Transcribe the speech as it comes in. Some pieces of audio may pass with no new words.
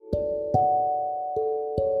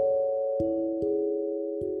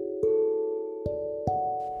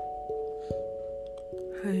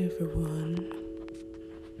Hi everyone,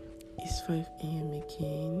 it's 5 a.m.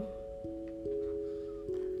 again.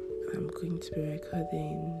 I'm going to be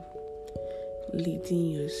recording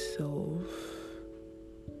Leading Yourself,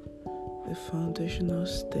 the foundational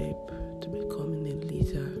step to becoming a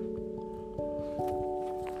leader.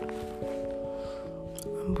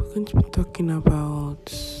 I'm going to be talking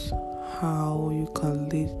about how you can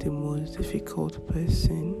lead the most difficult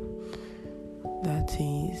person, that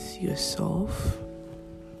is yourself.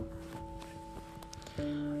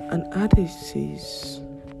 An adage says,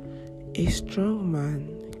 a strong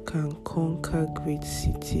man can conquer great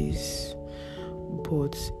cities,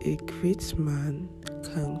 but a great man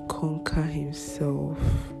can conquer himself.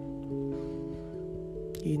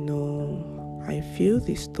 I feel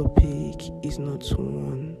this topic is not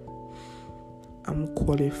one I'm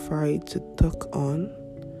qualified to talk on,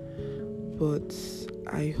 but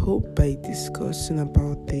I hope by discussing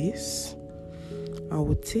about this, I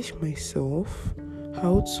will teach myself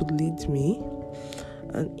how to lead me,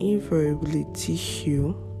 and invariably teach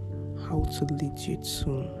you how to lead you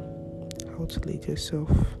too, how to lead yourself.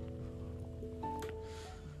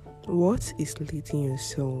 What is leading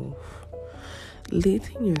yourself?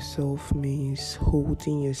 Leading yourself means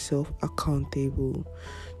holding yourself accountable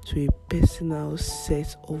to a personal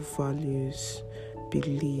set of values,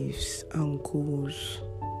 beliefs, and goals.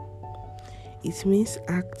 It means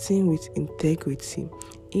acting with integrity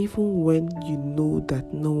even when you know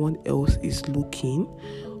that no one else is looking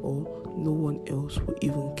or no one else will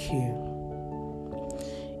even care.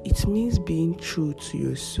 It means being true to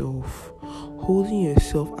yourself, holding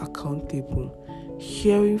yourself accountable,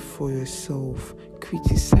 caring for yourself,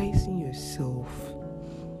 criticizing yourself.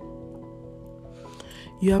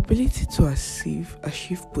 Your ability to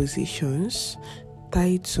achieve positions,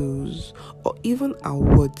 titles, or even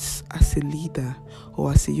awards as a leader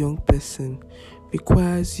or as a young person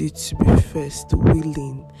requires you to be first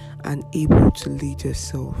willing and able to lead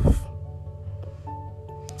yourself.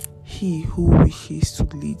 He who wishes to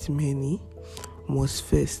lead many must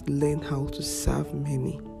first learn how to serve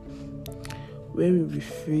many. When we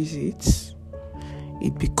rephrase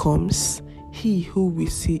it becomes, he who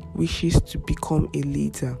wishes to become a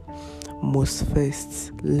leader must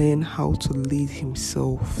first learn how to lead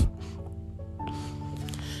himself.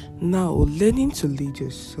 Now, learning to lead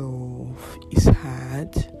yourself is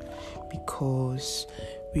hard because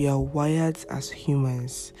we are wired as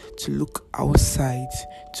humans to look outside,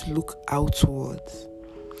 to look outward.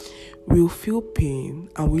 We'll feel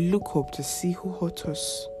pain and we look up to see who hurt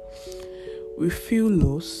us. We feel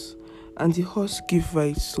loss and the hurt gives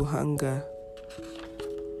rise to anger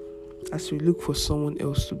as we look for someone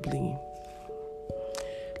else to blame.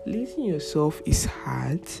 Leading yourself is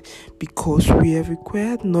hard because we are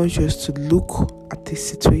required not just to look at the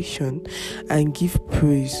situation and give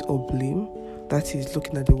praise or blame, that is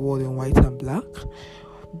looking at the world in white and black,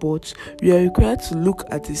 but we are required to look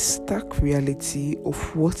at the stark reality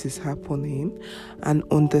of what is happening and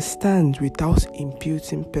understand without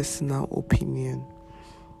imputing personal opinion.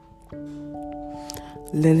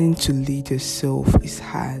 Learning to lead yourself is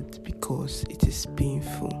hard because it is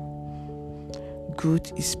painful.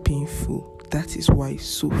 Growth is painful. That is why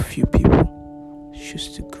so few people choose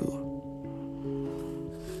to grow.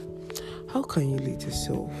 How can you lead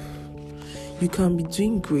yourself? You can be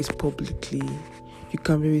doing great publicly. You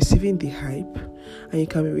can be receiving the hype and you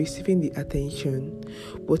can be receiving the attention.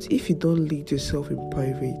 But if you don't lead yourself in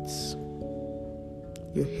private,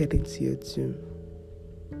 you're heading to your doom.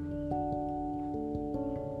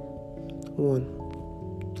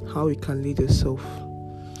 1. How you can lead yourself.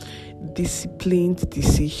 Disciplined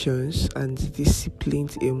decisions and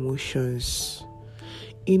disciplined emotions.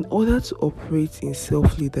 In order to operate in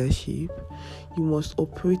self-leadership, you must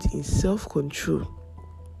operate in self-control.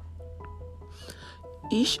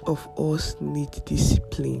 Each of us needs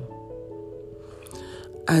discipline.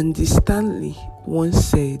 Andy Stanley once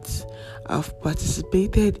said, "I've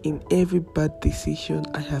participated in every bad decision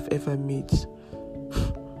I have ever made."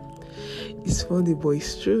 It's funny, but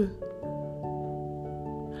it's true.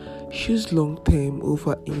 Choose long-term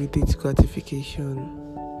over immediate gratification.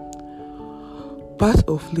 Part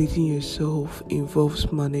of leading yourself involves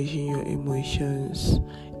managing your emotions.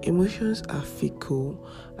 Emotions are fickle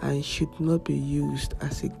and should not be used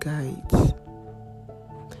as a guide.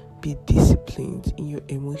 Be disciplined in your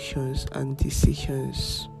emotions and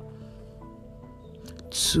decisions.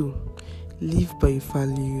 2. Live by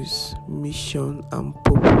values, mission, and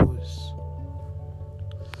purpose.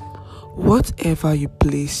 Whatever you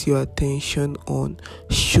place your attention on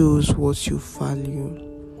shows what you value.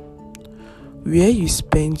 Where you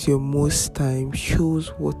spend your most time shows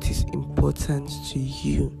what is important to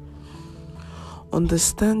you.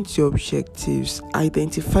 Understand your objectives,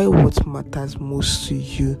 identify what matters most to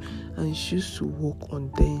you, and choose to work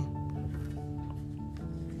on them.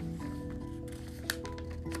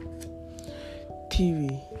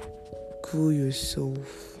 3. Grow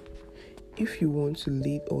yourself. If you want to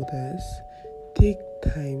lead others, take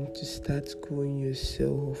time to start growing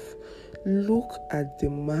yourself. Look at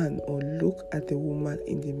the man or look at the woman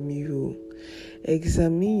in the mirror.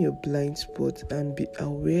 Examine your blind spots and be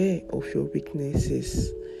aware of your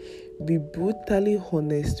weaknesses. Be brutally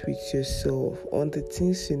honest with yourself on the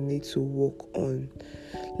things you need to work on.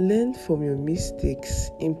 Learn from your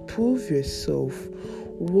mistakes, improve yourself,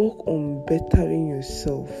 work on bettering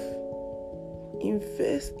yourself.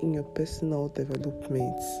 Invest in your personal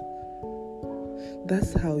development.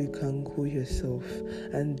 That's how you can grow yourself,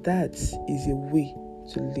 and that is a way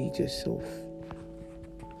to lead yourself.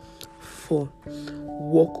 4.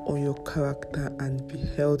 Work on your character and be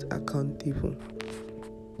held accountable.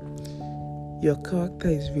 Your character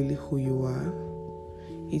is really who you are.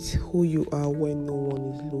 It's who you are when no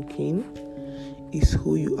one is looking. It's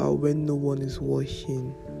who you are when no one is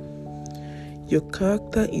watching. Your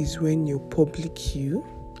character is when your public you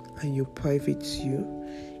and your private you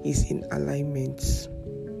is in alignment.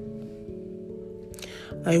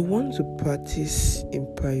 I want to practice in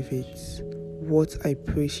private what I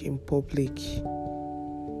preach in public.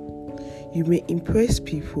 You may impress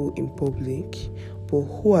people in public, but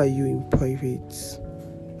who are you in private?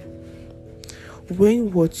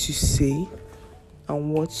 When what you say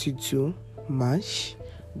and what you do match,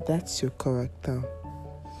 that's your character.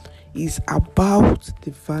 It's about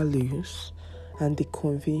the values and the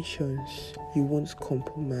convictions you won't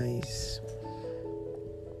compromise.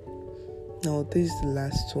 Now, this is the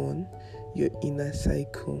last one, your inner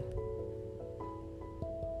cycle.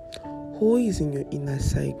 Who is in your inner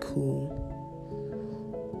cycle?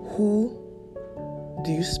 Who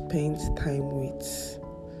do you spend time with?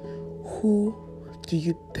 Who do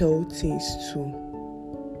you tell things to?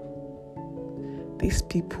 These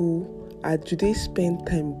people, do they spend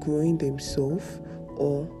time growing themselves,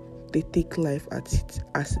 or they take life as it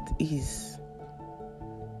is?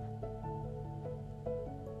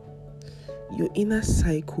 Your inner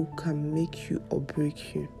cycle can make you or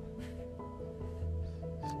break you.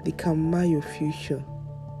 They can mar your future.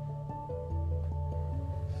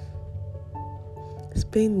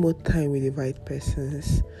 Spend more time with the right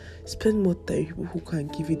persons. Spend more time with people who can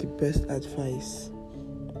give you the best advice.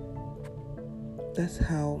 That's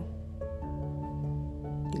how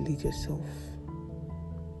you lead yourself.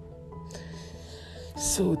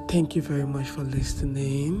 So thank you very much for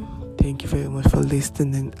listening.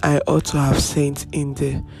 I also have sent in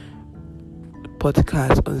the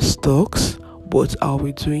podcast on stocks, but I'll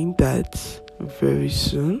be doing that very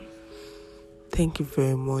soon. Thank you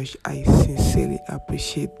very much. I sincerely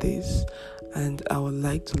appreciate this, and I would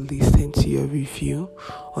like to listen to your review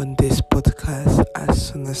on this podcast as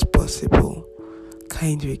soon as possible.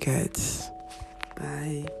 Kind regards.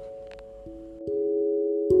 Bye.